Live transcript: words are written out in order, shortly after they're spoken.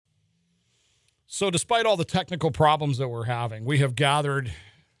So despite all the technical problems that we're having, we have gathered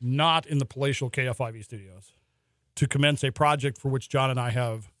not in the palatial KFIV studios to commence a project for which John and I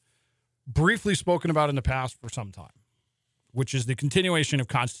have briefly spoken about in the past for some time, which is the continuation of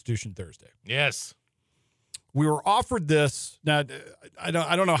Constitution Thursday. Yes. We were offered this. Now, I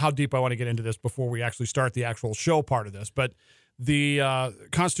don't know how deep I want to get into this before we actually start the actual show part of this, but the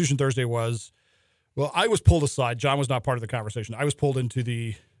Constitution Thursday was, well, I was pulled aside. John was not part of the conversation. I was pulled into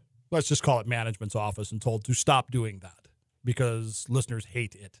the, let's just call it management's office, and told to stop doing that because listeners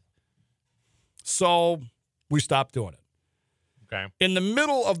hate it. So we stopped doing it. Okay. In the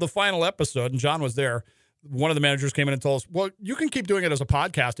middle of the final episode, and John was there, one of the managers came in and told us, well, you can keep doing it as a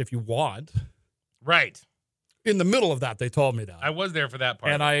podcast if you want. Right. In the middle of that, they told me that. I was there for that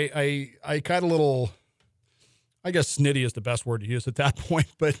part. And I kind of little, I guess snitty is the best word to use at that point,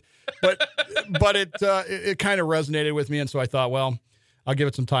 but it kind of resonated with me. And so I thought, well, I'll give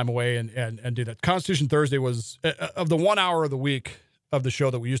it some time away and do that. Constitution Thursday was, of the 1 hour of the week of the show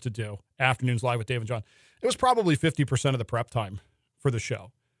that we used to do, Afternoons Live with Dave and John, it was probably 50% of the prep time for the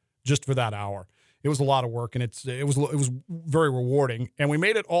show, just for that hour. It was a lot of work, and it was very rewarding. And we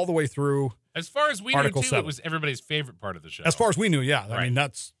made it all the way through. As far as we Article knew, too, 7. It was everybody's favorite part of the show. As far as we knew, yeah.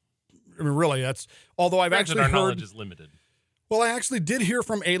 Right. Really, that's, although I've Granted, actually our heard. knowledge is limited. Well, I actually did hear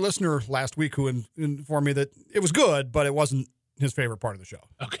from a listener last week who informed me that it was good, but it wasn't his favorite part of the show.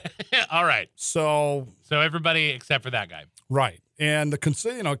 Okay. All right. So everybody except for that guy. right. And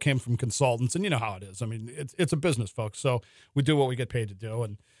it came from consultants, and you know how it is. I mean, it's a business, folks. So we do what we get paid to do.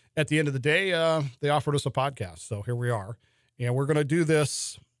 And at the end of the day, they offered us a podcast. So here we are. And we're going to do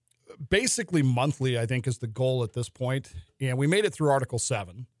this basically monthly, I think, is the goal at this point. And we made it through Article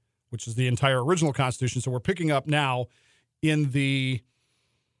 7, which is the entire original Constitution. So we're picking up now in the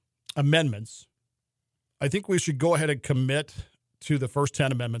amendments. I think we should go ahead and commit to the first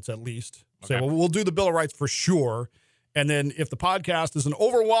 10 amendments at least. Okay. Say, well, we'll do the Bill of Rights for sure. And then if the podcast is an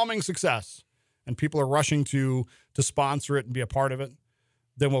overwhelming success and people are rushing to sponsor it and be a part of it,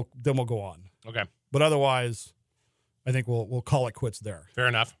 then we'll go on. Okay. But otherwise, I think we'll call it quits there. Fair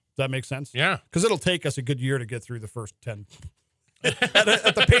enough. Does that make sense? Yeah. Because it'll take us a good year to get through the first 10. At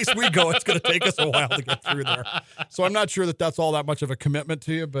the pace we go, it's going to take us a while to get through there. So I'm not sure that that's all that much of a commitment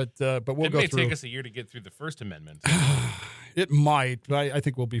to you, but we'll It go may through. take us a year to get through the First Amendment. It might, but I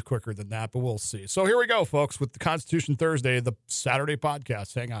think we'll be quicker than that, but we'll see. So here we go, folks, with the Constitution Thursday, the Saturday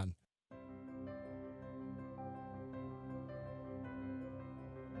podcast. Hang on.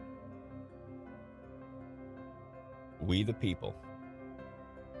 We the people.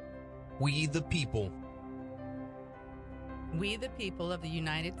 We the people. We, the people of the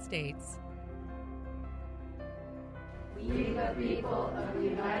United States, We the people of the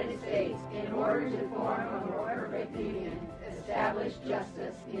United States, in order to form a more perfect union, establish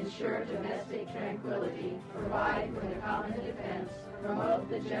justice, ensure domestic tranquility, provide for the common defense, promote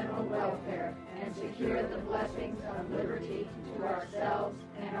the general welfare, and secure the blessings of liberty to ourselves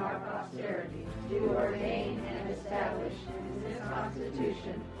and our posterity, do ordain and establish this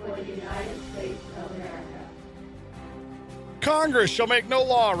Constitution for the United States of America. Congress shall make no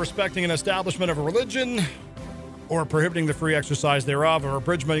law respecting an establishment of a religion or prohibiting the free exercise thereof, or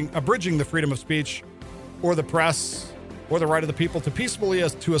abridging the freedom of speech or the press or the right of the people to peacefully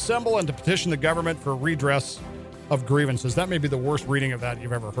to assemble and to petition the government for redress of grievances. That may be the worst reading of that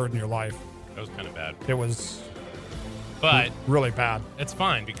you've ever heard in your life. That was kind of bad. It was But really bad. it's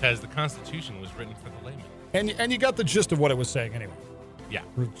fine because the Constitution was written for the layman. And you got the gist of what it was saying anyway. Yeah.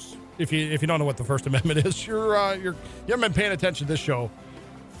 If you don't know what the First Amendment is, you haven't been paying attention to this show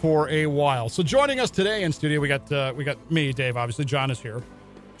for a while. So joining us today in studio, we got me, Dave. Obviously, John is here.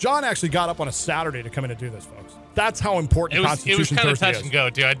 John actually got up on a Saturday to come in and do this, folks. That's how important It was Constitution kind of Thursday touch and go,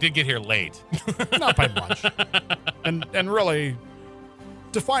 too. I did get here late. Not by much, and really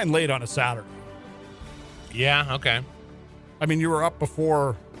define late on a Saturday. Yeah, okay. I mean, you were up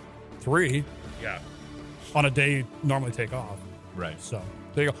before 3 Yeah. on a day you normally take off. Right. So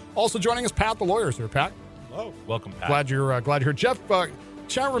there you go. Also joining us, Pat the lawyer is here. Pat, Hello. Welcome, Pat. glad you're here. Jeff,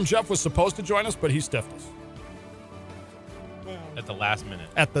 chat room Jeff was supposed to join us, but he stiffed us At the last minute.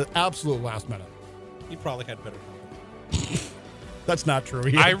 at the absolute last minute. He probably had better. That's not true.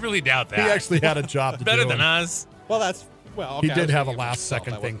 I really doubt that. He actually had a job to Better do. than us. Well, that's okay. He did have a last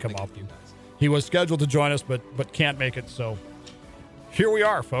second thing come up. He was scheduled to join us, but can't make it. So here we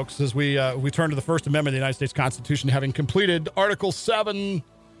are, folks, as we turn to the First Amendment of the United States Constitution, having completed Article 7.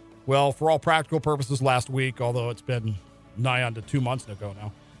 Well, for all practical purposes, last week, although it's been nigh on to 2 months ago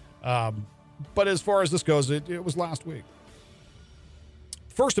now. But as far as this goes, it was last week.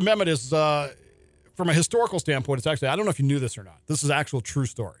 First Amendment is, from a historical standpoint, it's actually, I don't know if you knew this or not. This is actual true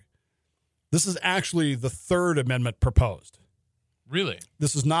story. This is actually the third amendment proposed. Really?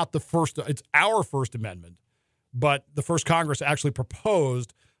 This is not the first. It's our First Amendment, but the first Congress actually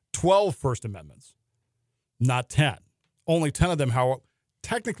proposed 12 First Amendments, not 10. Only 10 of them, how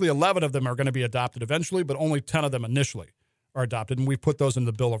technically 11 of them are going to be adopted eventually, but only 10 of them initially are adopted. And we put those in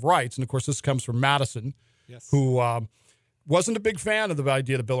the Bill of Rights. And of course, this comes from Madison, who wasn't a big fan of the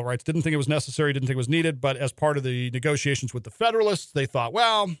idea of the Bill of Rights, didn't think it was necessary, didn't think it was needed. But as part of the negotiations with the Federalists, they thought,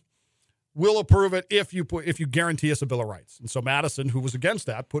 well, we'll approve it if you guarantee us a Bill of Rights. And so Madison, who was against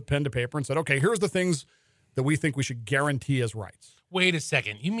that, put pen to paper and said, okay, here's the things that we think we should guarantee as rights. Wait a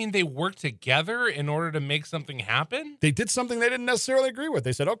second. You mean they worked together in order to make something happen? They did something they didn't necessarily agree with.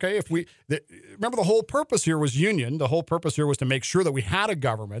 They said, okay, remember the whole purpose here was union. The whole purpose here was to make sure that we had a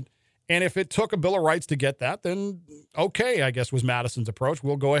government. And if it took a Bill of Rights to get that, then okay, I guess was Madison's approach.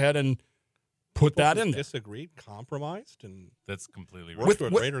 We'll go ahead and put that in there. Disagreed, compromised, and that's completely worked to a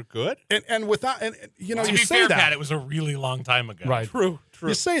greater good. And without, and you know, to you be say fair, that, Pat, it was a really long time ago. right? True.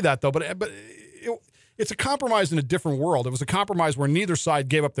 You say that though, but it's a compromise in a different world. It was a compromise where neither side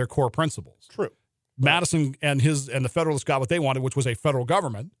gave up their core principles. True. Madison and the Federalists got what they wanted, which was a federal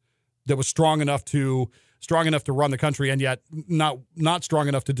government that was strong enough to run the country, and yet not strong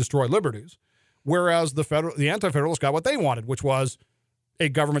enough to destroy liberties. Whereas the Anti-Federalists got what they wanted, which was a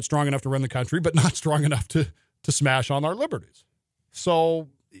government strong enough to run the country, but not strong enough to smash on our liberties. So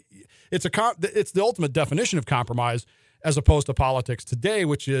it's the ultimate definition of compromise, as opposed to politics today,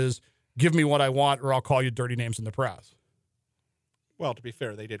 which is give me what I want, or I'll call you dirty names in the press. Well, to be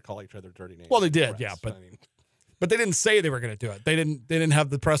fair, they did call each other dirty names. Well, they did, yeah, but they didn't say they were going to do it. They didn't have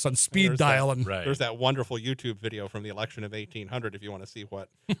the press on speed dial. There's that wonderful YouTube video from the election of 1800 if you want to see what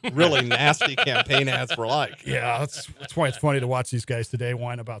really nasty campaign ads were like. Yeah, that's why it's funny to watch these guys today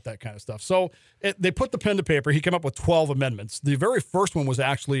whine about that kind of stuff. So they put the pen to paper. He came up with 12 amendments. The very first one was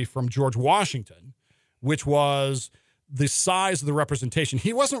actually from George Washington, which was the size of the representation.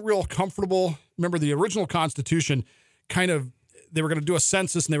 He wasn't real comfortable. Remember, the original Constitution they were going to do a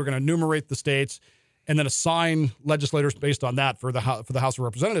census and they were going to enumerate the states and then assign legislators based on that for the House of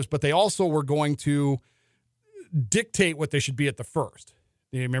Representatives. But they also were going to dictate what they should be at the first.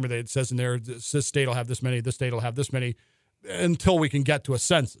 You remember it says in there, this state will have this many, this state will have this many, until we can get to a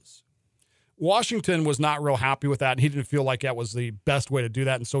census. Washington was not real happy with that, and he didn't feel like that was the best way to do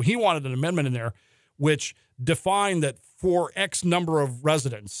that. And so he wanted an amendment in there which defined that for X number of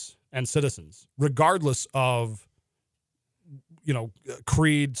residents and citizens, regardless of,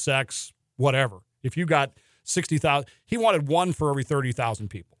 creed, sex, whatever, if you got 60,000, he wanted one for every 30,000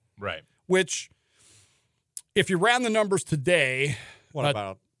 people. Right. Which, if you ran the numbers today,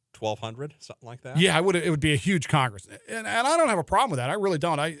 about 1,200, something like that? Yeah, it would be a huge Congress, and I don't have a problem with that. I really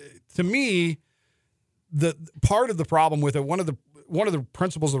don't. To me, the part of the problem with it, one of the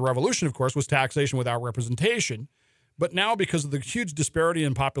principles of the revolution, of course, was taxation without representation. But now, because of the huge disparity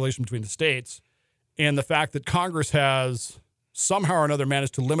in population between the states, and the fact that Congress has somehow or another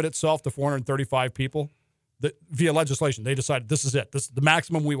managed to limit itself to 435 people via legislation, they decided this is it. This is the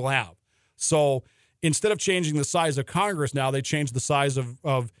maximum we will have. So instead of changing the size of Congress, now they changed the size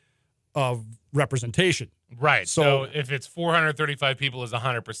of representation. Right. So if it's 435 people is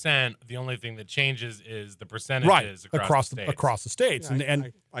 100%, the only thing that changes is the percentages across the states. Yeah,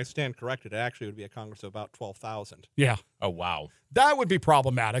 I stand corrected. It actually would be a Congress of about 12,000. Yeah. Oh, wow. That would be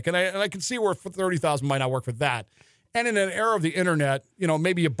problematic. And I can see where 30,000 might not work for that. And in an era of the internet,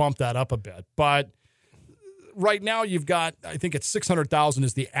 maybe you bump that up a bit. But right now you've got, I think it's 600,000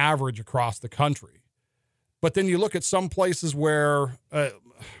 is the average across the country. But then you look at some places where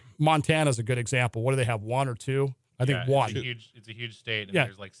Montana's a good example. What do they have, one or two? I think one. It's a huge state, and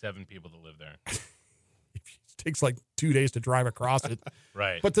there's like 7 people that live there. It takes like 2 days to drive across it.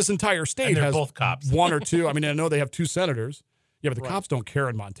 Right. But this entire state has both cops. One or two. I mean, I know they have 2 senators. Yeah, but the cops don't care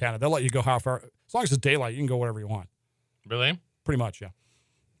in Montana. They'll let you go how far. As long as it's daylight, you can go wherever you want. Really? Pretty much, yeah.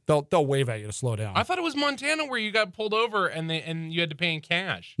 They'll wave at you to slow down. I thought it was Montana where you got pulled over and you had to pay in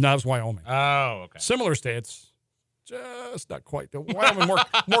cash. No, it was Wyoming. Oh, okay. Similar states, just not quite. Wyoming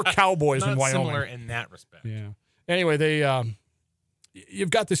more cowboys in Wyoming. Similar in that respect. Yeah. Anyway, you've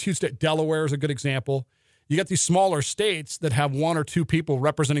got this huge state. Delaware is a good example. You got these smaller states that have 1 or 2 people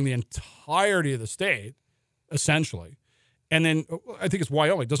representing the entirety of the state, essentially. And then I think it's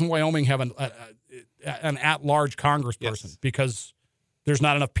Wyoming. Doesn't Wyoming have an at-large congressperson? Yes. Because there's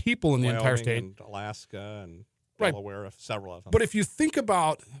not enough people in the entire state. And Alaska and Delaware, several of them. But if you think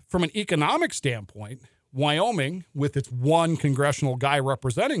about, from an economic standpoint, Wyoming, with its 1 congressional guy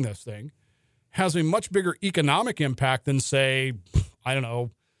representing this thing, has a much bigger economic impact than, say, I don't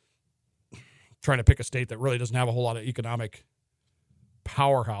know, trying to pick a state that really doesn't have a whole lot of economic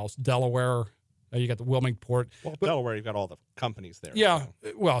powerhouse. Delaware, you got the Wilmingport. Well, Delaware, you've got all the companies there. Yeah,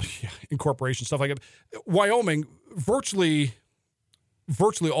 so. well, yeah, incorporation, stuff like that. Wyoming, virtually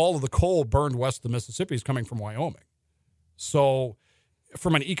all of the coal burned west of the Mississippi is coming from Wyoming. So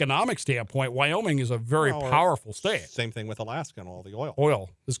from an economic standpoint, Wyoming is a very powerful state. Same thing with Alaska and all the oil. Oil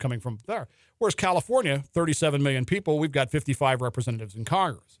is coming from there. Whereas California, 37 million people, we've got 55 representatives in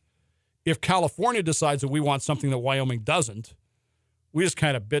Congress. If California decides that we want something that Wyoming doesn't, we just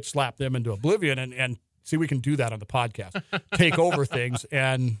kind of bitch slap them into oblivion and see, we can do that on the podcast. Take over things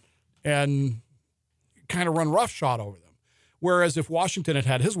and kind of run roughshod over them. Whereas if Washington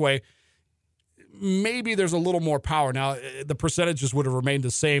had his way, maybe there's a little more power. Now, the percentages would have remained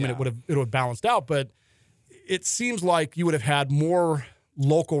the same, and it would have balanced out. But it seems like you would have had more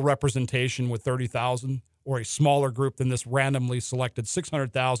local representation with 30,000 or a smaller group than this randomly selected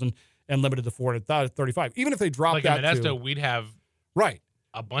 600,000 and limited to 435. Even if they dropped like that in Modesto, we'd have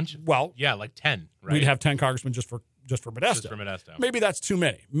a bunch. Like 10. Right? We'd have 10 congressmen just for Modesto. Just for Modesto. Maybe that's too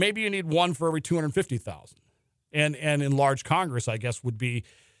many. Maybe you need one for every 250,000. And in large Congress, I guess, would be,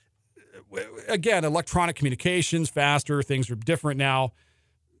 again, electronic communications, faster. Things are different now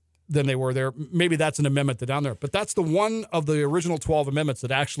than they were there. Maybe that's an amendment that's down there. But that's the one of the original 12 amendments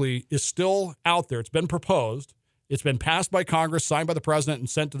that actually is still out there. It's been proposed. It's been passed by Congress, signed by the president, and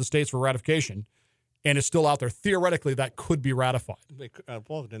sent to the states for ratification. And it's still out there. Theoretically, that could be ratified.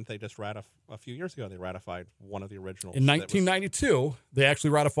 Didn't they just ratify a few years ago? They ratified one of the originals. In 1992, they actually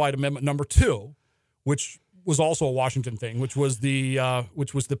ratified Amendment Number 2, which was also a Washington thing, which was the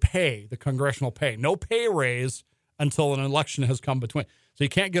pay, the congressional pay. No pay raise until an election has come between. So you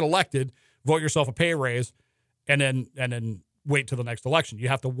can't get elected, vote yourself a pay raise, and then wait till the next election. You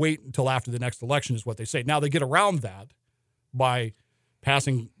have to wait until after the next election is what they say. Now they get around that by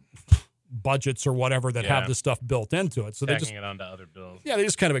passing budgets or whatever that have this stuff built into it. So they just it onto other bills. Yeah, they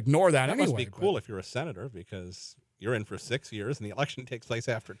just kind of ignore that anyway. Must be cool if you're a senator because you're in for 6 years and the election takes place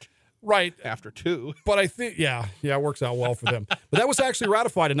after after 2. But I think, it works out well for them. But that was actually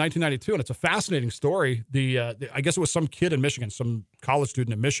ratified in 1992, and it's a fascinating story. I guess it was some kid in Michigan, some college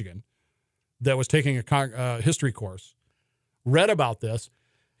student in Michigan that was taking a history course, read about this,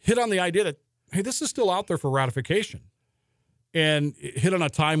 hit on the idea that, hey, this is still out there for ratification. And it hit on a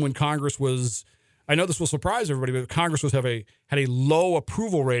time when Congress was, I know this will surprise everybody, but Congress had a low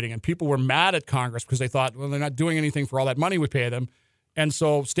approval rating, and people were mad at Congress because they thought, well, they're not doing anything for all that money we pay them. And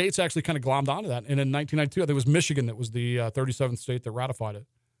so states actually kind of glommed onto that. And in 1992, I think it was Michigan that was the 37th state that ratified it.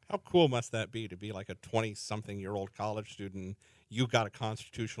 How cool must that be to be like a 20-something-year-old college student? You got a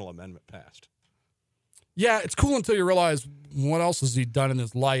constitutional amendment passed. Yeah, it's cool until you realize what else has he done in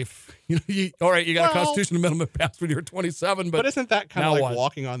his life. All right, you got a constitutional amendment passed when you were 27, but isn't that kind of like what?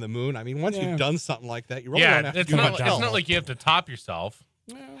 Walking on the moon? I mean, once you've done something like that, you really don't have to do much else. It's not like you have to top yourself.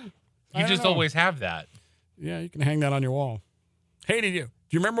 Yeah, you just always have that. Yeah, you can hang that on your wall. Hey, do you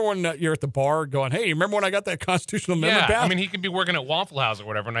remember when you're at the bar going, hey, you remember when I got that constitutional amendment passed? I mean, he could be working at Waffle House or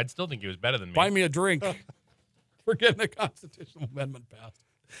whatever, and I'd still think he was better than me. Buy me a drink for getting a constitutional amendment passed.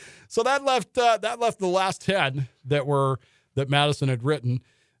 So that left the last 10 that Madison had written.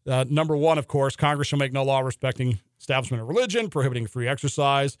 Number 1, of course, Congress shall make no law respecting establishment of religion, prohibiting free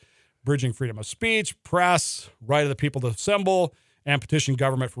exercise, bridging freedom of speech, press, right of the people to assemble, and petition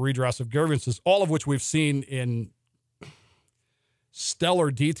government for redress of grievances, all of which we've seen in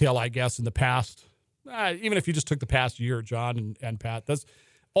stellar detail, I guess, in the past. Even if you just took the past year, John and Pat,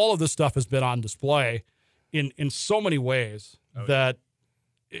 all of this stuff has been on display in so many ways that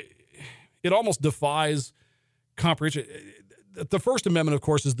it almost defies comprehension. The First Amendment, of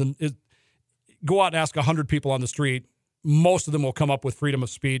course, is go out and ask 100 people on the street. Most of them will come up with freedom of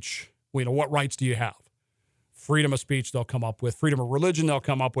speech. What rights do you have? Freedom of speech, they'll come up with. Freedom of religion, they'll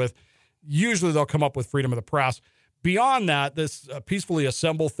come up with. Usually they'll come up with freedom of the press. Beyond that, this peacefully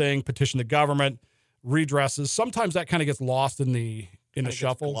assemble thing, petition the government, redresses. Sometimes that kind of gets lost in the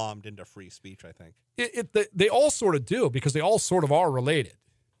shuffle. Gets glommed into free speech, I think. They all sort of do, because they all sort of are related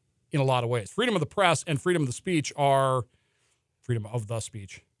in a lot of ways. Freedom of the press and freedom of the speech are freedom of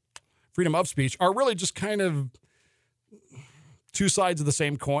speech are really just kind of two sides of the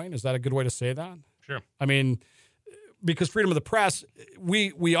same coin. Is that a good way to say that? Sure. I mean, because freedom of the press,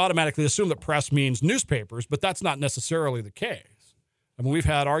 we automatically assume that press means newspapers, but that's not necessarily the case. I mean, we've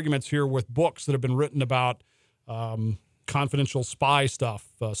had arguments here with books that have been written about confidential spy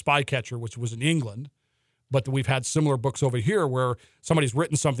stuff, Spycatcher, which was in England, but we've had similar books over here where somebody's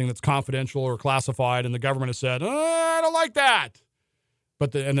written something that's confidential or classified, and the government has said, I don't like that.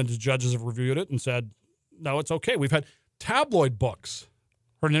 And then the judges have reviewed it and said, no, it's okay. We've had tabloid books.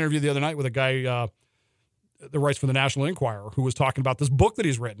 Heard an interview the other night with a guy, that writes for the National Enquirer, who was talking about this book that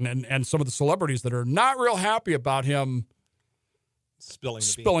he's written and some of the celebrities that are not real happy about him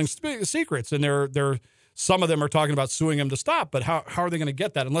spilling secrets. And they're some of them are talking about suing him to stop. But how are they going to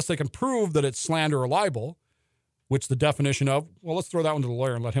get that unless they can prove that it's slander or libel, which the definition of, well, let's throw that one to the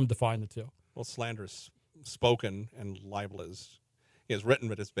lawyer and let him define the two. Well, slander is spoken and libel is written,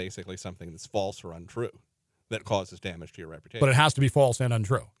 but it's basically something that's false or untrue that causes damage to your reputation. But it has to be false and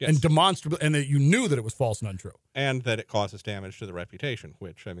untrue. Yes. And demonstrable, and that you knew that it was false and untrue. And that it causes damage to the reputation,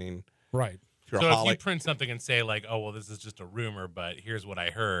 which, I mean... Right. So if you print something and say, like, oh, well, this is just a rumor, but here's what I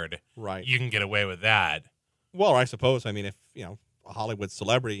heard, right, you can get away with that. Well, I suppose, I mean, if, a Hollywood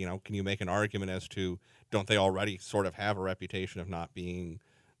celebrity, can you make an argument as to, don't they already sort of have a reputation of not being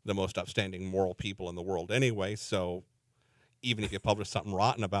the most upstanding moral people in the world anyway? So even if you publish something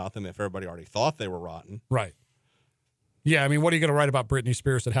rotten about them, if everybody already thought they were rotten. Right. Yeah, I mean, what are you going to write about Britney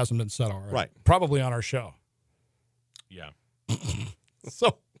Spears that hasn't been said already? Right. Probably on our show. Yeah.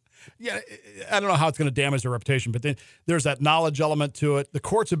 So, yeah, I don't know how it's going to damage their reputation, but then there's that knowledge element to it. The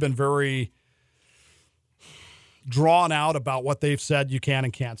courts have been very drawn out about what they've said you can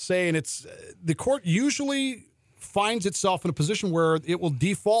and can't say, and it's the court usually finds itself in a position where it will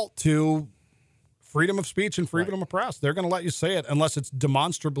default to freedom of speech and freedom of press. They're going to let you say it unless it's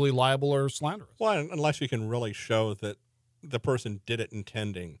demonstrably libel or slanderous. Well, unless you can really show that the person did it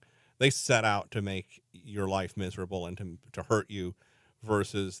intending. They set out to make your life miserable and to hurt you,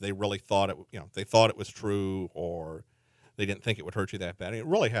 versus they really thought it, they thought it was true, or they didn't think it would hurt you that bad. It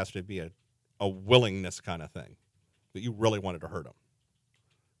really has to be a willingness kind of thing, that you really wanted to hurt them.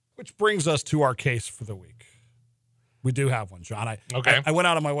 Which brings us to our case for the week. We do have one, John. I went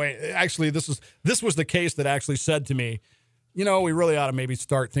out of my way. Actually, this was the case that actually said to me, we really ought to maybe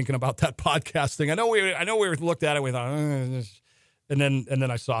start thinking about that podcast thing. I know we looked at it. We thought, and then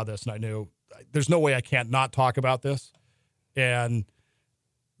I saw this and I knew there's no way I can't not talk about this. And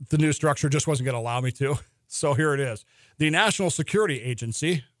the new structure just wasn't going to allow me to. So here it is. The National Security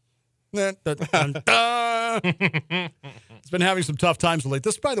Agency. It's been having some tough times lately.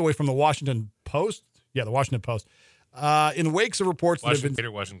 This, by the way, from the Washington Post. Yeah, the Washington Post. In wakes of reports that have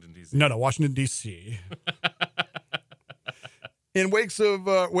been... Washington, D.C. No, Washington, D.C. In wake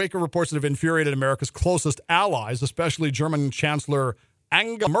of reports that have infuriated America's closest allies, especially German Chancellor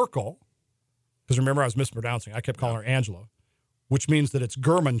Angela Merkel, because remember I was mispronouncing. I kept calling her Angela, which means that it's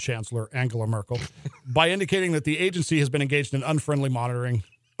German Chancellor Angela Merkel, by indicating that the agency has been engaged in unfriendly monitoring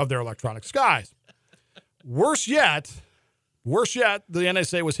of their electronic skies. Worse yet, the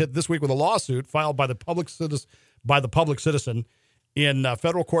NSA was hit this week with a lawsuit filed by the public citizen in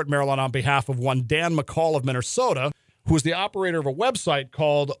federal court in Maryland on behalf of one Dan McCall of Minnesota, who is the operator of a website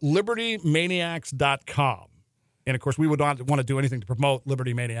called LibertyManiacs.com. And, of course, we would not want to do anything to promote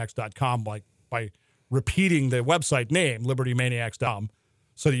LibertyManiacs.com by repeating the website name, LibertyManiacs.com,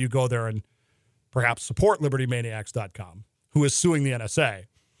 so that you go there and perhaps support LibertyManiacs.com, who is suing the NSA.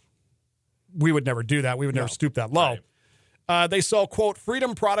 We would never do that. We would never stoop that low. Right. They sell, quote,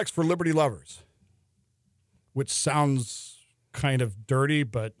 freedom products for liberty lovers, which sounds kind of dirty,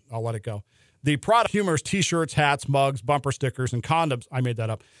 but I'll let it go. The product humors T-shirts, hats, mugs, bumper stickers, and condoms. I made that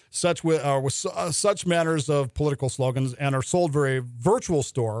up. Such with such manners of political slogans, and are sold through a virtual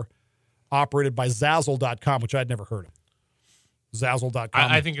store operated by Zazzle.com, which I'd never heard of. Zazzle.com.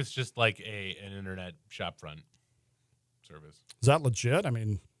 I think it's just like an internet shopfront service. Is that legit? I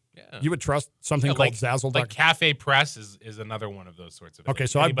mean, yeah. You would trust something called Zazzle.com? Like Cafe Press is another one of those sorts of things. Okay,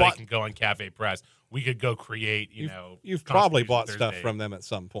 so anybody can go on Cafe Press. We could go create, You've probably bought stuff from them at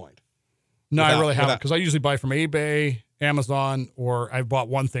some point. No, I really haven't, because I usually buy from eBay, Amazon, or I've bought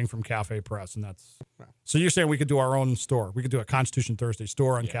one thing from Cafe Press, and that's... So you're saying we could do our own store. We could do a Constitution Thursday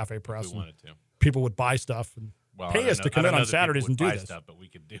store on Cafe Press. If we wanted to. People would buy stuff and pay us to come in on Saturdays and do this. Stuff, but we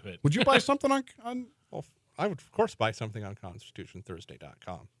could do it. Would you buy something on... Well, I would, of course, buy something on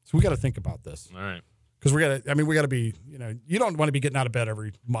ConstitutionThursday.com. So we got to think about this. All right. Because we got to be, you don't want to be getting out of bed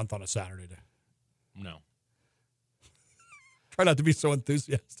every month on a Saturday. No. Try not to be so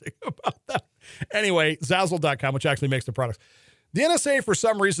enthusiastic about that. Anyway, Zazzle.com, which actually makes the products. The NSA, for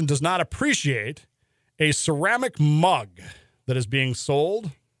some reason, does not appreciate a ceramic mug that is being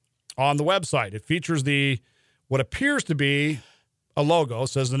sold on the website. It features what appears to be a logo,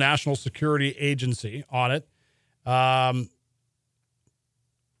 says the National Security Agency on it. What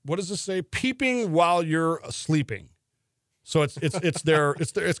does this say? Peeping while you're sleeping. So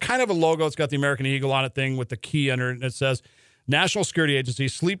it's kind of a logo. It's got the American Eagle on it thing with the key under it, and it says National Security Agency,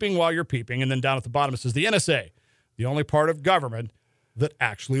 sleeping while you're peeping. And then down at the bottom it says the NSA, the only part of government that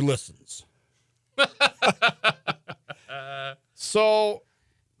actually listens. So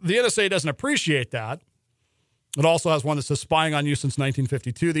the NSA doesn't appreciate that. It also has one that says spying on you since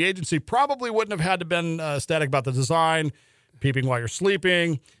 1952. The agency probably wouldn't have had to been static about the design, peeping while you're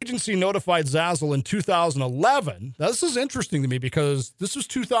sleeping. The agency notified Zazzle in 2011. Now, this is interesting to me because this was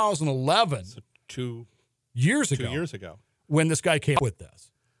 2011. So 2 years ago. 2 years ago. When this guy came up with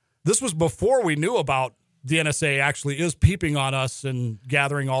this. This was before we knew about the NSA actually is peeping on us and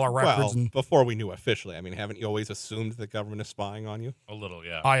gathering all our records. Well, before we knew officially. I mean, haven't you always assumed the government is spying on you? A little,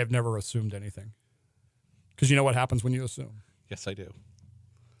 yeah. I have never assumed anything. Because you know what happens when you assume? Yes, I do.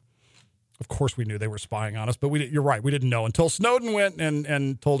 Of course we knew they were spying on us, but you're right. We didn't know until Snowden went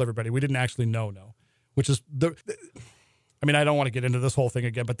and told everybody. We didn't actually know, which is I mean, I don't want to get into this whole thing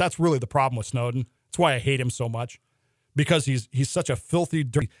again, but that's really the problem with Snowden. That's why I hate him so much, because he's such a filthy,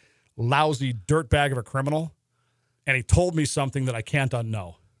 dirty, lousy dirtbag of a criminal, and he told me something that I can't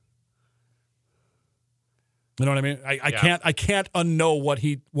unknow. You know what I mean? I can't unknow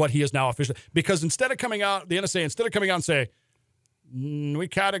what he is now officially, because instead of coming out, the NSA, instead of coming out and say, we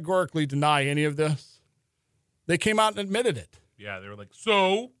categorically deny any of this, they came out and admitted it. Yeah, they were like,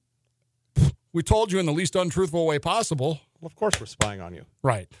 so? We told you in the least untruthful way possible. Well, of course we're spying on you.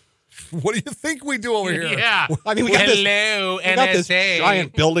 Right. What do you think we do over here? Yeah. I mean, we got NSA. this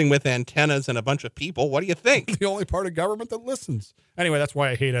giant building with antennas and a bunch of people. What do you think? The only part of government that listens. Anyway, that's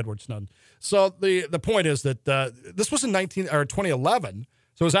why I hate Edward Snowden. So the point is that this was in 2011,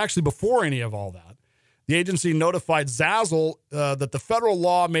 so it was actually before any of all that. The agency notified Zazzle that the federal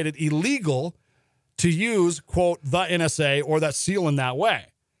law made it illegal to use, quote, the NSA or that seal in that way,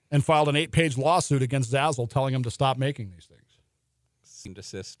 and filed an 8-page lawsuit against Zazzle telling him to stop making these things. And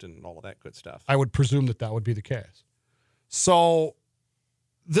desist and all of that good stuff. I would presume that would be the case. So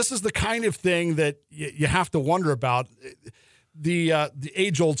this is the kind of thing that you have to wonder about. The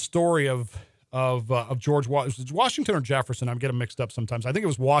age-old story of George Washington or Jefferson. I'm getting mixed up sometimes. I think it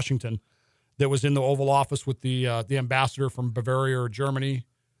was Washington that was in the Oval Office with the ambassador from Bavaria or Germany,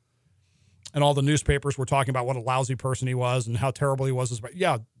 and all the newspapers were talking about what a lousy person he was and how terrible he was.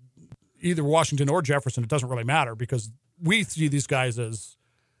 Yeah, either Washington or Jefferson, it doesn't really matter, because we see these guys as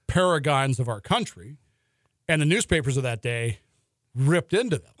paragons of our country, and the newspapers of that day ripped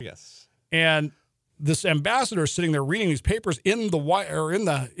into them. Yes. And this ambassador is sitting there reading these papers in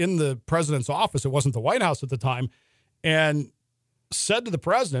the president's office. It wasn't the White House at the time, and said to the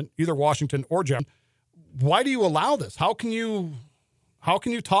president, either Washington or Jefferson, "Why do you allow this? How can you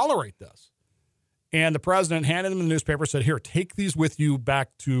tolerate this?" And the president handed him the newspaper, said, "Here, take these with you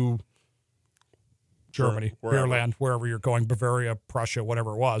back to Germany, Ireland, wherever you're going, Bavaria, Prussia,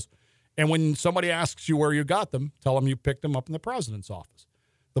 whatever it was. And when somebody asks you where you got them, tell them you picked them up in the president's office."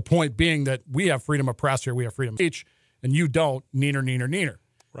 The point being that we have freedom of press here, we have freedom of speech, and you don't, neener, neener, neener.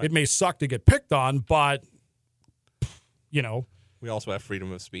 Right. It may suck to get picked on, but, you know. We also have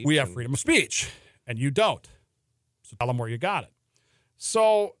freedom of speech. We have freedom of speech, and you don't. So tell them where you got it.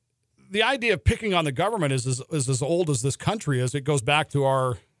 So the idea of picking on the government is as old as this country is. It goes back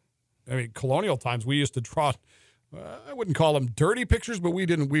to colonial times. We used to draw, I wouldn't call them dirty pictures, but we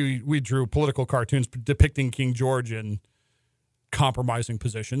drew political cartoons depicting King George in compromising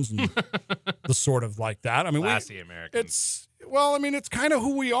positions and the sort of like that. I mean, classy Americans. It's kind of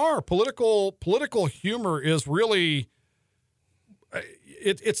who we are. Political humor is really,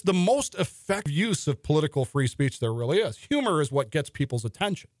 it's the most effective use of political free speech there really is. Humor is what gets people's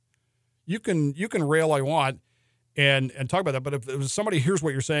attention. You can rail all you want and talk about that, but if somebody hears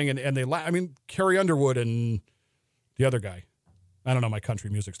what you're saying and they laugh, I mean, Carrie Underwood and the other guy, I don't know, my country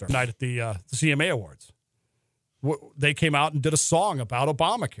music star, night at the CMA Awards, they came out and did a song about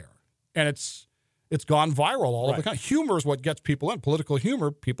Obamacare, and it's gone viral all over the country. Humor is what gets people in. Political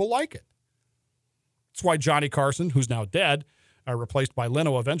humor, people like it. That's why Johnny Carson, who's now dead, replaced by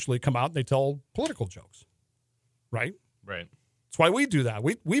Leno, eventually come out and they tell political jokes, right? Right. That's why we do that.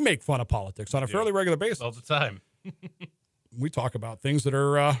 We make fun of politics on a fairly regular basis. All the time. We talk about things that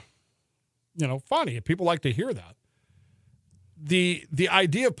are, funny. People like to hear that. The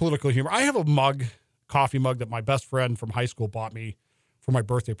idea of political humor. I have a coffee mug that my best friend from high school bought me for my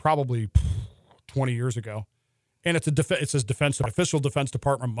birthday, probably 20 years ago, and it says official Defense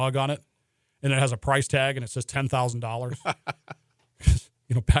Department mug on it, and it has a price tag, and it says $10,000.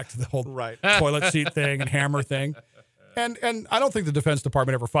 Back to the whole toilet seat thing and hammer thing. And I don't think the Defense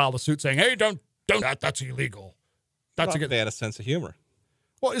Department ever filed a suit saying, "Hey, don't that. That's illegal." They had a sense of humor.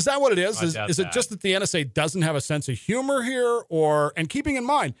 Well, is that what it is? Is it that. just that the NSA doesn't have a sense of humor here? And keeping in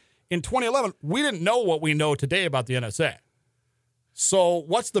mind, in 2011, we didn't know what we know today about the NSA. So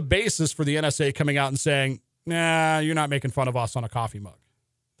what's the basis for the NSA coming out and saying, "Nah, you're not making fun of us on a coffee mug"?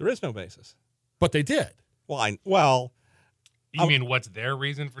 There is no basis. But they did. You mean what's their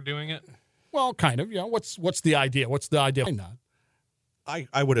reason for doing it? Well, kind of. Yeah. What's the idea? What's the idea behind that?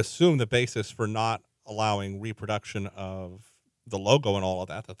 I would assume the basis for not allowing reproduction of the logo and all of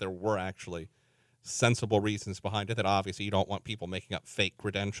that there were actually sensible reasons behind it, that obviously you don't want people making up fake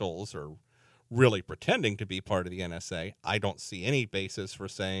credentials or really pretending to be part of the NSA. I don't see any basis for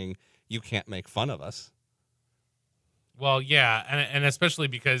saying you can't make fun of us. Well, yeah, and especially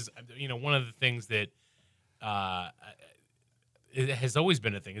because, one of the things that it has always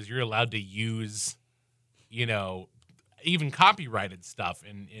been a thing is you're allowed to use, even copyrighted stuff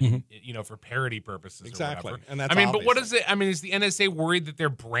in for parody purposes. Exactly. Or whatever. And that's but what is it? Is the NSA worried that their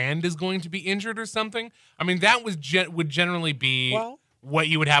brand is going to be injured or something? That would generally be what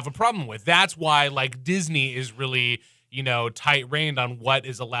you would have a problem with. That's why, like, Disney is really, tight-reined on what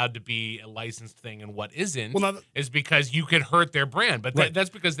is allowed to be a licensed thing and what isn't, is because you could hurt their brand. But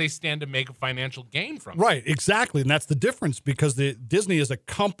that's because they stand to make a financial gain from it. Right, exactly. And that's the difference, because Disney is a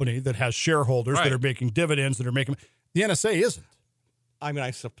company that has shareholders that are making dividends, that are making... The NSA isn't.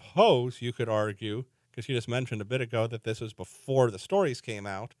 I suppose you could argue, because you just mentioned a bit ago that this was before the stories came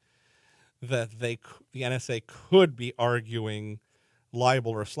out, that the NSA could be arguing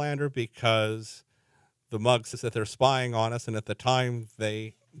libel or slander because the mug says that they're spying on us, and at the time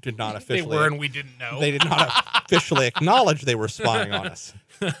they did not officially... They were, and we didn't know. They did not officially acknowledge they were spying on us.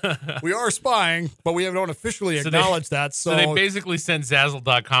 We are spying, but we don't officially acknowledge that. So they basically sent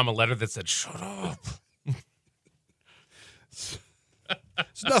Zazzle.com a letter that said, "Shut up."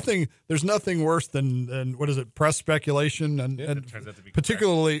 There's nothing worse than what is it? Press speculation, and it turns out to be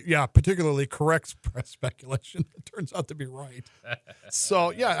particularly correct press speculation. It turns out to be right.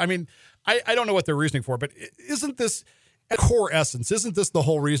 So yeah, I don't know what they're reasoning for, but isn't this at core essence? Isn't this the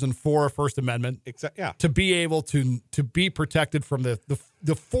whole reason for a First Amendment? Exactly. Yeah. To be able to be protected from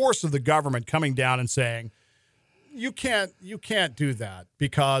the force of the government coming down and saying, you can't do that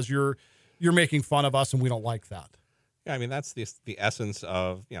because you're making fun of us and we don't like that. Yeah, that's the essence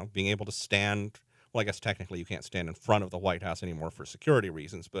of being able to stand. Well, I guess technically you can't stand in front of the White House anymore for security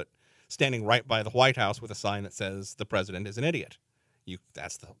reasons, but standing right by the White House with a sign that says the president is an idiot.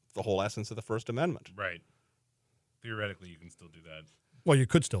 That's the whole essence of the First Amendment. Right. Theoretically, you can still do that. Well, you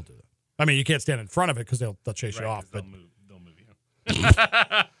could still do that. You can't stand in front of it because they'll chase you off. They'll move you.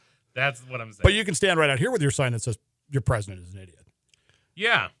 That's what I'm saying. But you can stand right out here with your sign that says your president is an idiot.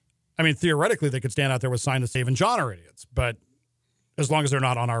 Yeah. Theoretically, they could stand out there with a sign that says Dave and John are idiots, but as long as they're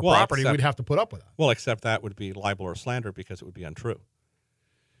not on our property, we'd have to put up with that. Well, except that would be libel or slander because it would be untrue.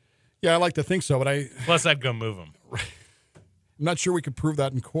 Yeah, I like to think so, but Plus, I'd go move them. I'm not sure we could prove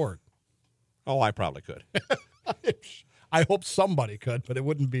that in court. Oh, I probably could. I hope somebody could, but it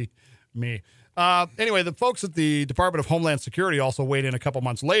wouldn't be me. Anyway, the folks at the Department of Homeland Security also weighed in a couple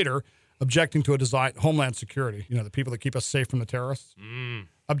months later, objecting to a design, Homeland Security, the people that keep us safe from the terrorists,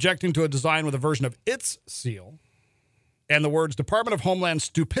 objecting to a design with a version of its seal and the words Department of Homeland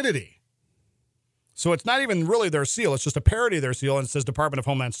Stupidity. So it's not even really their seal. It's just a parody of their seal, and it says Department of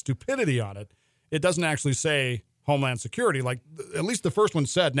Homeland Stupidity on it. It doesn't actually say Homeland Security. Like, at least the first one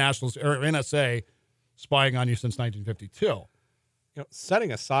said NSA spying on you since 1952.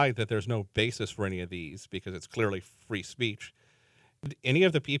 Setting aside that there's no basis for any of these because it's clearly free speech, did any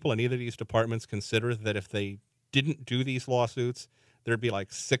of the people in either of these departments consider that if they didn't do these lawsuits, there'd be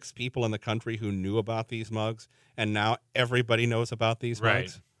like 6 people in the country who knew about these mugs, and now everybody knows about these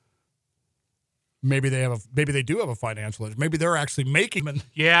mugs? Maybe they do have a financial interest. Maybe they're actually making them.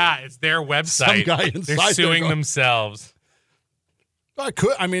 Yeah, it's their website. Some guy inside they're suing themselves. I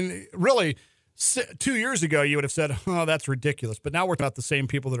could. Really, 2 years ago, you would have said, "Oh, that's ridiculous." But now we're talking about the same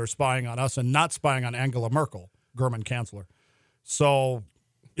people that are spying on us and not spying on Angela Merkel, German chancellor. So,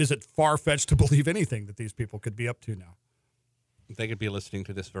 is it far-fetched to believe anything that these people could be up to now? They could be listening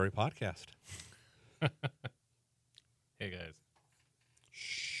to this very podcast. Hey, guys.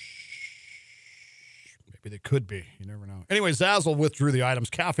 Maybe they could be. You never know. Anyway, Zazzle withdrew the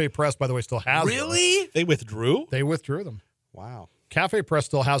items. Cafe Press, by the way, still has them. Really? They withdrew? They withdrew them. Wow. Cafe Press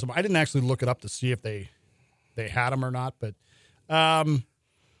still has them. I didn't actually look it up to see if they had them or not, but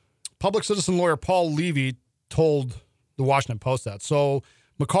public citizen lawyer Paul Levy told the Washington Post that. So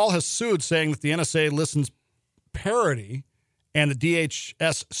McCall has sued, saying that the NSA listens parody and the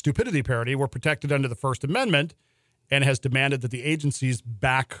DHS stupidity parody were protected under the First Amendment, and has demanded that the agencies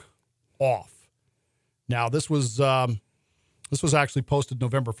back off. Now, this was actually posted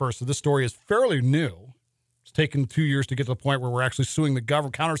November 1st, so this story is fairly new. It's taken 2 years to get to the point where we're actually suing the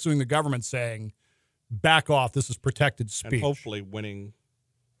government, countersuing the government, saying, back off, this is protected speech. And hopefully winning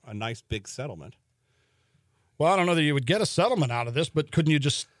a nice big settlement. Well, I don't know that you would get a settlement out of this, but couldn't you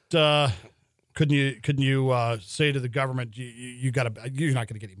just Couldn't you say to the government, you're not going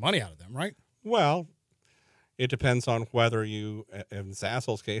to get any money out of them, right? Well, it depends on whether you, in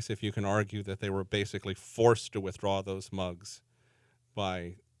Zassel's case, if you can argue that they were basically forced to withdraw those mugs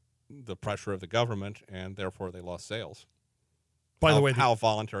by the pressure of the government, and therefore they lost sales. By the way, how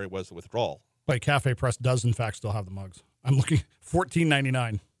voluntary was the withdrawal? Cafe Press does in fact still have the mugs. I'm looking,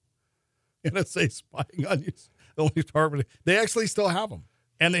 $14.99. NSA spying on you. The only part, they actually still have them.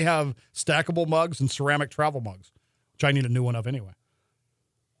 And they have stackable mugs and ceramic travel mugs, which I need a new one of anyway.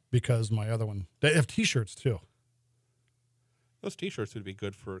 Because my other one, they have T-shirts too. Those T-shirts would be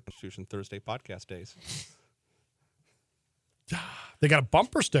good for Constitution Thursday podcast days. They got a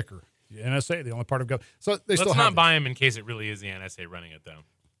bumper sticker. The NSA, the only part of government. So they Let's still not have buy them in case it really is the NSA running it, though.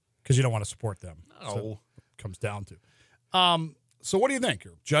 because you don't want to support them. No. So it comes down to. So what do you think?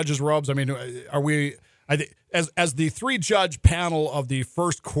 Judges' robes. I mean, are we? I think as the 3-judge panel of the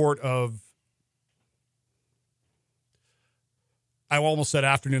first court of, I almost said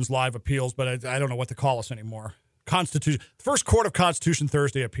afternoon's live appeals, but I don't know what to call us anymore. First court of Constitution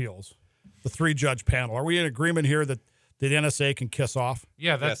Thursday appeals, the 3-judge panel. Are we in agreement here that the NSA can kiss off?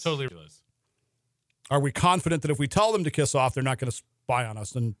 Yeah, that's Yes. totally ridiculous. Are we confident that if we tell them to kiss off, they're not going to spy on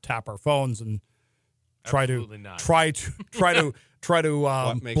us and tap our phones and Absolutely not. try to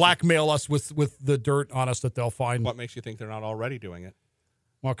makes blackmail us with the dirt on us that they'll find? What makes you think they're not already doing it?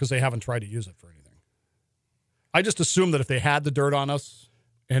 Well, because they haven't tried to use it for anything. I just assume that if they had the dirt on us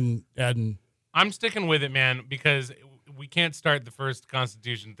and I'm sticking with it, man, because we can't start the first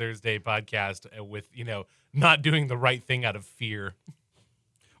Constitution Thursday podcast with, not doing the right thing out of fear.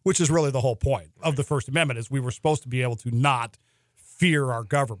 which is really the whole point of the First Amendment, is we were supposed to be able to not fear our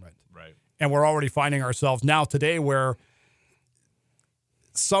government. Right. And we're already finding ourselves now today where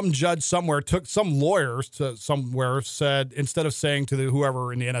some judge somewhere took some lawyers to somewhere said, instead of saying to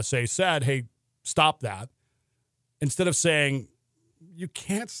whoever in the NSA said, hey, stop that, instead of saying you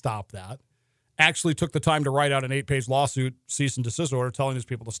can't stop that, actually took the time to write out an 8-page lawsuit, cease and desist order, telling these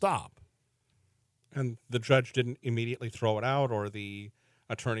people to stop. And the judge didn't immediately throw it out, or the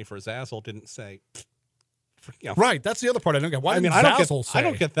attorney for Zazzle didn't say, Right. That's the other part I don't get. Why didn't I Zazzle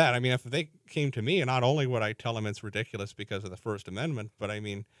don't get that. I mean, if they came to me, and not only would I tell them it's ridiculous because of the First Amendment, but I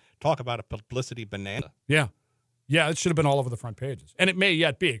mean, talk about a publicity banana. Yeah. Yeah, it should have been all over the front pages. And it may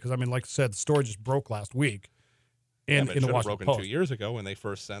yet be, because, I mean, like I said, the story just broke last week in It the should have Washington broken Post. 2 years ago when they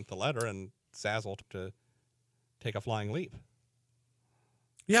first sent the letter and Zazzle to take a flying leap.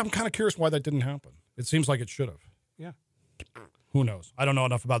 Yeah, I'm kind of curious why that didn't happen. It seems like it should have. Yeah. Who knows? I don't know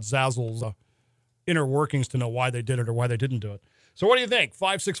enough about Zazzle's inner workings to know why they did it or why they didn't do it. So what do you think?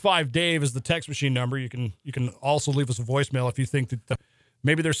 565-DAVE is the text machine number. You can also leave us a voicemail if you think that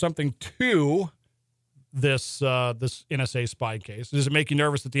maybe there's something to this this NSA spy case. Does it make you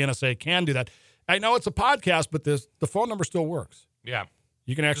nervous that the NSA can do that? I know it's a podcast, but the phone number still works. Yeah.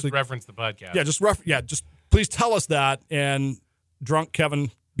 You can actually Just reference the podcast. Yeah, just please tell us that. And drunk Kevin,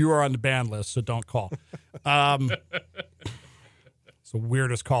 you are on the ban list, so don't call. It's the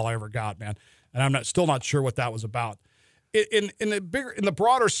weirdest call I ever got, man, and I'm still not sure what that was about. In the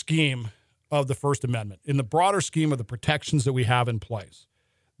broader scheme of the First Amendment, in the broader scheme of the protections that we have in place,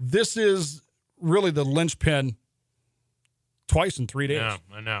 this is really the linchpin. Twice in 3 days. Yeah,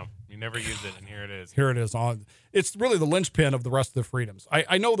 I know. You never use it, and here it is. Here it is. It's really the linchpin of the rest of the freedoms.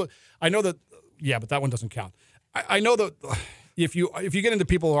 I know that. Yeah, but that one doesn't count. I know that if you get into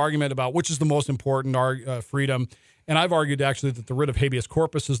people's argument about which is the most important freedom, and I've argued actually that the writ of habeas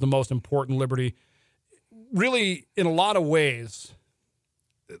corpus is the most important liberty. Really, in a lot of ways,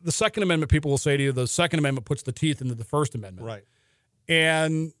 the Second Amendment people will say to you, the Second Amendment puts the teeth into the First Amendment. Right.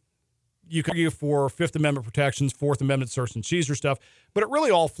 And you can argue for Fifth Amendment protections, Fourth Amendment search and seizure stuff, but it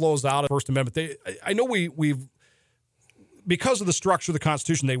really all flows out of First Amendment. I know we've because of the structure of the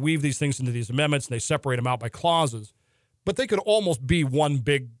Constitution, they weave these things into these amendments and they separate them out by clauses, but they could almost be one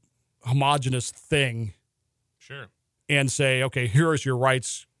big homogenous thing. Sure. And say, okay, here's your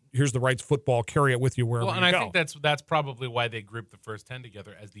rights. Here's the rights football. Carry it with you wherever you go. Well, and I think that's probably why they grouped the first 10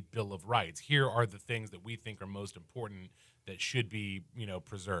 together as the Bill of Rights. Here are the things that we think are most important that should be,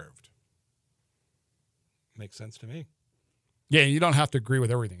 preserved. Makes sense to me. Yeah, you don't have to agree with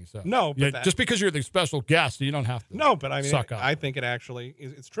everything he says. No, but just because you're the special guest, you don't have to. No, but I mean, suck up. I think it actually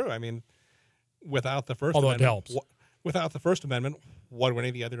it's true. I mean, without the First Although it Amendment, helps. Without the First Amendment, what do any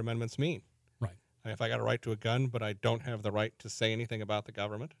of the other amendments mean? Right. I mean, if I got a right to a gun, but I don't have the right to say anything about the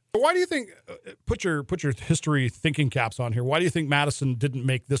government. But why do you think? Put your history thinking caps on here. Why do you think Madison didn't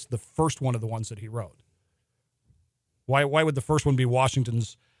make this the first one of the ones that he wrote? Why would the first one be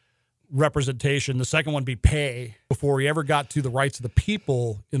Washington's representation, the second one be pay, before he ever got to the rights of the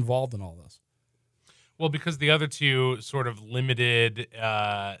people involved in all this? Well, because the other two sort of limited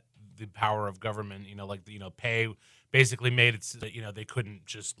the power of government, pay basically made it so that, they couldn't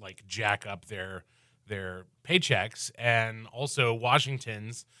just like jack up their paychecks. And also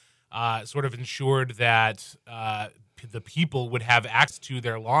Washington's sort of ensured that the people would have access to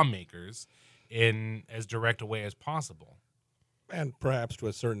their lawmakers in as direct a way as possible. And perhaps to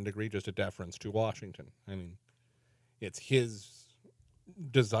a certain degree, just a deference to Washington. I mean, it's his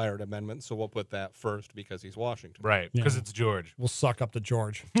desired amendment, so we'll put that first because he's Washington. Right, because it's George. We'll suck up to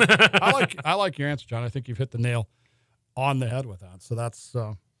George. I like your answer, John. I think you've hit the nail on the head with that. So that's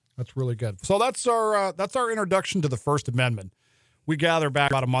really good. So that's our introduction to the First Amendment. We gather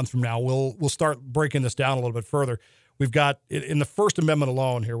back about a month from now. We'll start breaking this down a little bit further. We've got in the First Amendment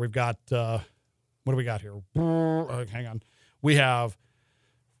alone here. We've got what do we got here? Hang on. We have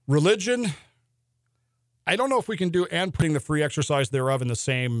religion. I don't know if we can do and putting the free exercise thereof in the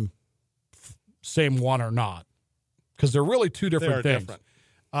same one or not, because they're really two different things. Different.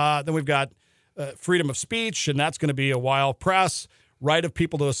 Then we've got freedom of speech, and that's going to be a while. Press, right of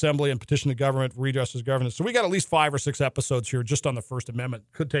people to assembly and petition the government, redress as governance. So we got at least 5 or 6 episodes here just on the First Amendment.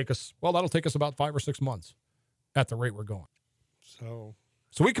 That'll take us about 5 or 6 months at the rate we're going.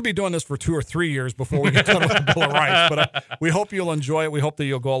 So we could be doing this for 2 or 3 years before we get done with the Bill of Rights, but we hope you'll enjoy it. We hope that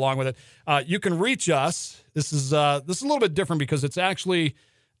you'll go along with it. You can reach us. This is a little bit different because it's actually,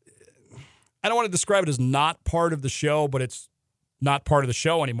 I don't want to describe it as not part of the show, but it's not part of the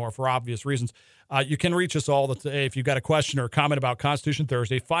show anymore for obvious reasons. You can reach us all if you've got a question or a comment about Constitution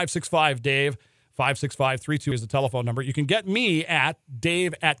Thursday. 565-DAVE, 565-32 is the telephone number. You can get me at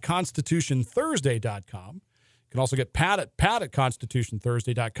dave@constitutionthursday.com. You can also get Pat at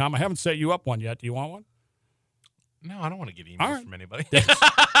constitutionthursday.com. I haven't set you up one yet. Do you want one? No, I don't want to get emails from anybody.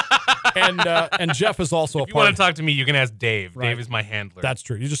 And Jeff is also if you want to talk to me, you can ask Dave. Right. Dave is my handler. That's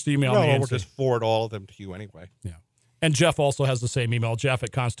true. You just email me. We'll just forward all of them to you anyway. Yeah. And Jeff also has the same email, Jeff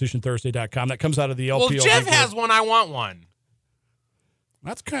at constitutionthursday.com. That comes out of the LPO. Well, if Jeff has one, I want one.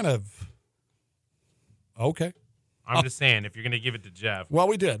 That's kind of okay. I'm just saying, if you're going to give it to Jeff. Well,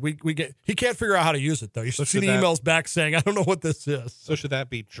 we did. He can't figure out how to use it, though. You should see the emails back saying, I don't know what this is. So should that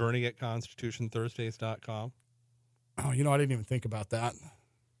be journey at constitutionthursdays.com? Oh, I didn't even think about that.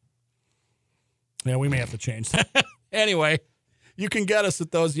 Yeah, we may have to change that. Anyway, you can get us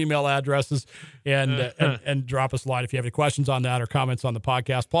at those email addresses and drop us a line if you have any questions on that or comments on the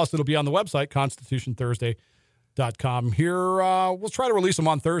podcast. Plus, it'll be on the website, constitutionthursday.com. Here, we'll try to release them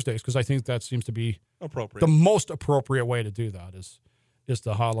on Thursdays because I think that seems to be appropriate. The most appropriate way to do that is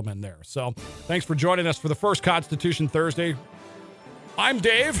to haul them in there. So thanks for joining us for the first Constitution Thursday. I'm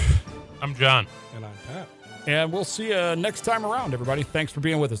Dave. I'm John. And I'm Pat. And we'll see you next time around, everybody. Thanks for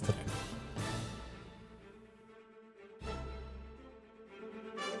being with us today.